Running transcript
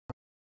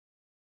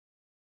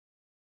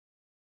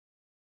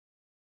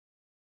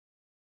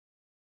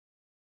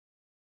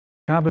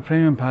Kabel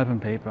Premium Pulp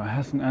Paper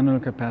has an annual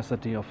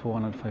capacity of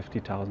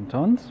 450,000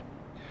 tons.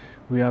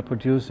 We are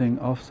producing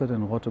offset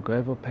and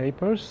rotogravure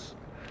papers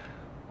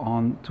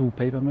on 2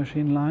 paper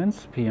machine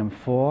lines.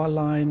 PM4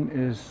 line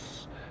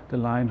is the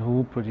line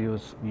who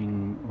produces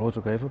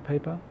rotogravure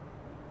paper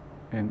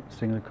in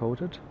single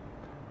coated,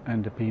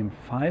 and the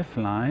PM5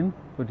 line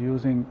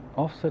producing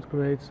offset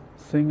grades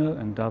single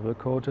and double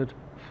coated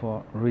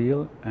for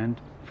reel and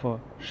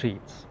for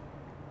sheets.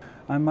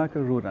 I'm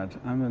Michael Rudert.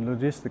 I'm the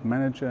logistic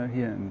manager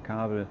here in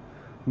Kabel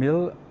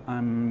Mill,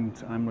 and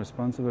I'm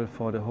responsible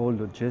for the whole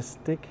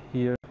logistic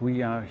here.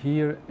 We are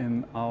here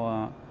in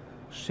our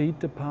sheet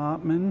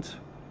department,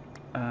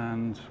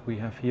 and we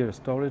have here a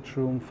storage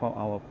room for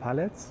our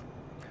pallets.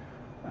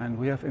 And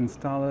we have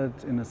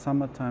installed in the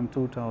summertime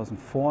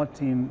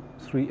 2014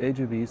 3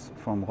 AGVs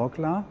from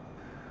Rocla.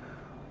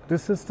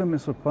 This system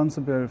is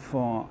responsible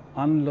for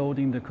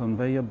unloading the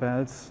conveyor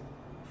belts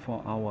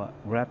for our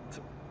wrapped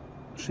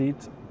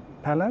sheet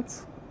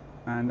pallets,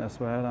 and as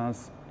well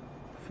as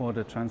for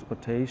the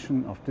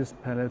transportation of these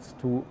pallets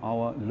to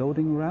our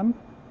loading ramp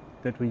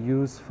that we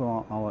use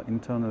for our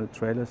internal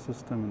trailer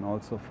system and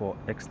also for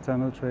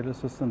external trailer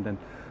system. That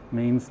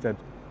means that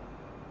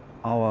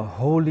our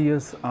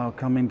hauliers are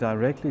coming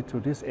directly to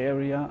this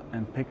area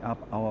and pick up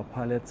our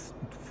pallets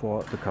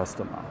for the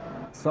customer.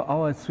 So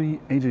our 3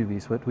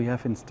 AGVs that we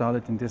have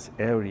installed in this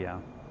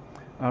area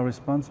are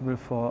responsible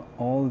for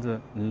all the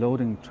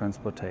loading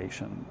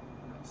transportation.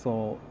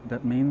 So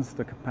that means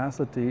the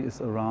capacity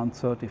is around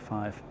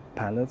 35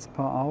 pallets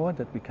per hour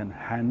that we can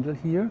handle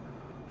here,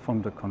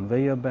 from the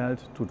conveyor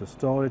belt to the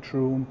storage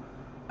room,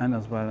 and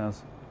as well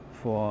as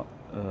for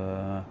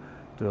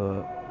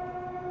the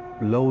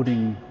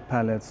loading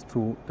pallets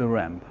to the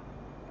ramp.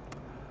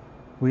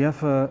 We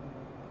have a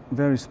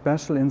very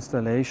special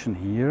installation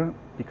here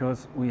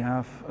because we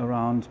have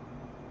around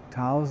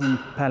 1,000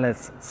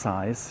 pallets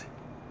size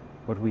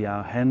what we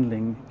are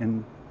handling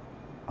in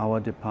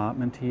our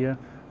department here.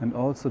 And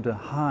also the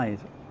height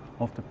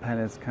of the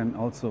pallets can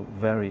also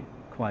vary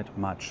quite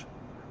much.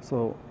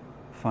 So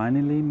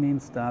finally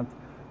means that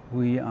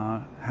we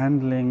are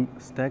handling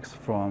stacks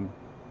from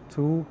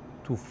 2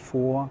 to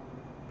 4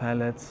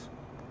 pallets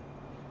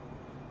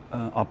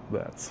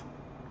upwards.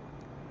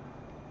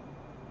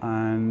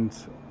 And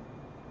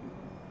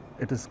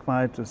it is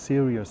quite a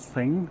serious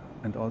thing,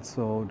 and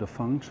also the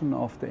function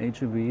of the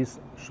AGVs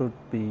should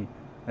be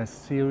as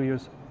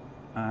serious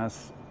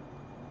as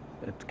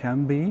it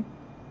can be,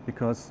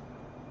 because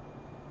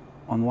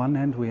on one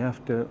hand we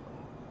have the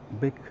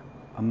big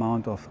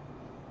amount of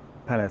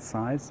pallet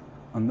size,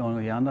 and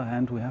on the other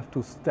hand we have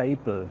to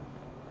staple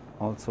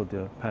also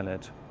the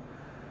pallet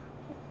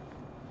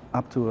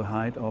up to a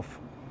height of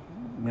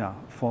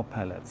 4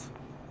 pallets.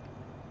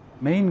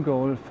 Main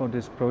goal for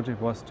this project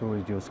was to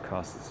reduce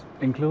costs.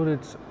 Included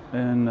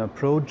in a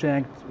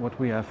project what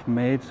we have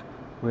made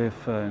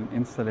with an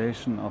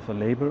installation of a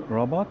label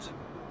robot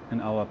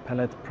in our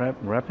pallet prep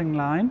wrapping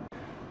line.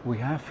 We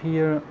have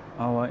here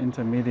our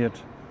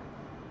intermediate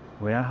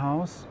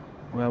warehouse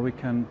where we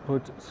can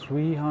put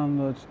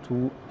 300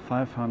 to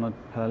 500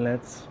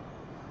 pallets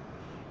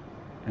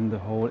in the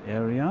whole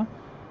area,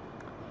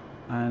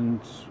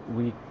 and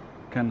we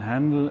can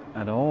handle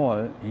at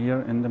all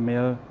here in the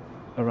mill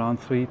around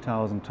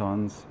 3,000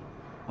 tons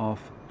of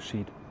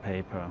sheet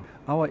paper.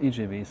 Our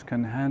AGVs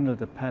can handle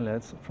the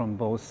pallets from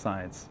both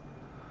sides,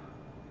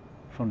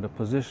 from the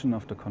position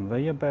of the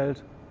conveyor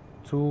belt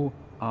to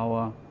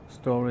our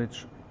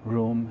storage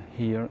room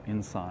here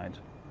inside,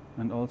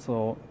 and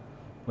also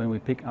when we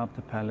pick up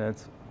the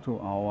pallets to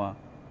our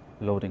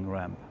loading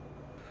ramp.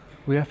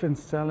 We have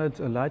installed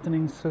a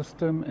lighting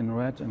system in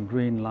red and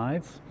green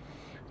lights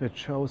that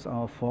shows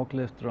our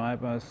forklift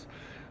drivers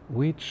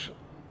which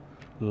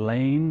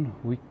lane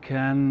we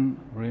can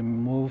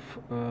remove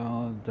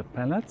the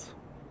pallets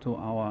to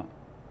our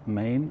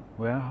main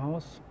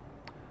warehouse,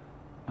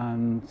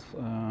 and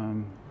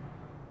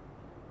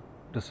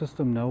the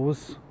system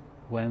knows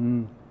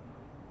when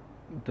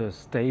the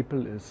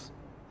staple is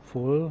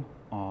full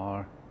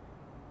or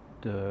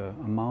the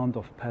amount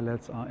of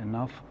pallets are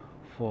enough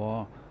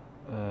for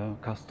a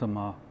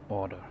customer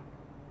order.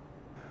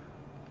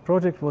 The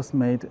project was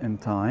made in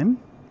time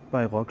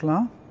by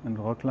Rocla, and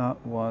Rocla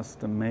was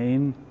the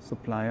main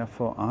supplier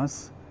for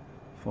us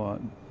for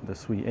the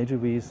 3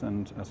 AGVs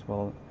and as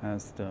well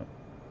as the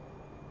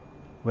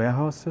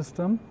warehouse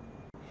system.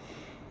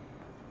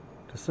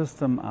 The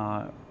system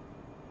are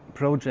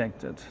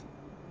projected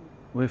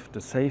with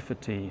the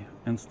safety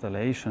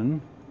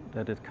installation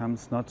that it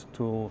comes not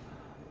to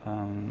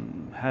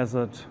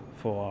hazard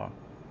for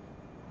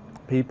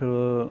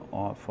people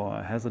or for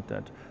a hazard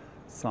that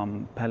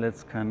some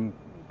pallets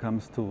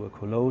comes to a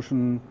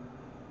collision.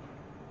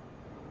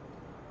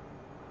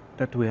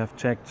 That we have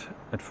checked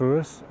at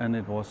first, and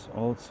it was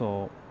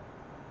also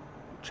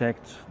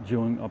checked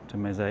during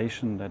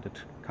optimization that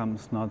it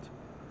comes not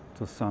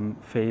to some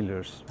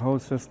failures. The whole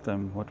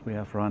system what we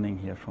have running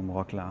here from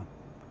Rocla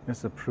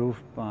is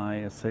approved by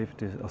a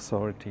safety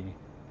authority.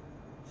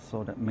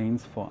 So that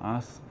means for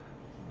us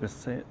the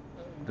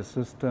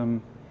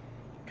system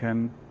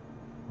can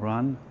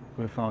run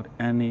without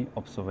any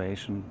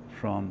observation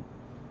from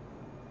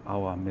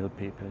our mill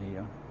people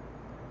here.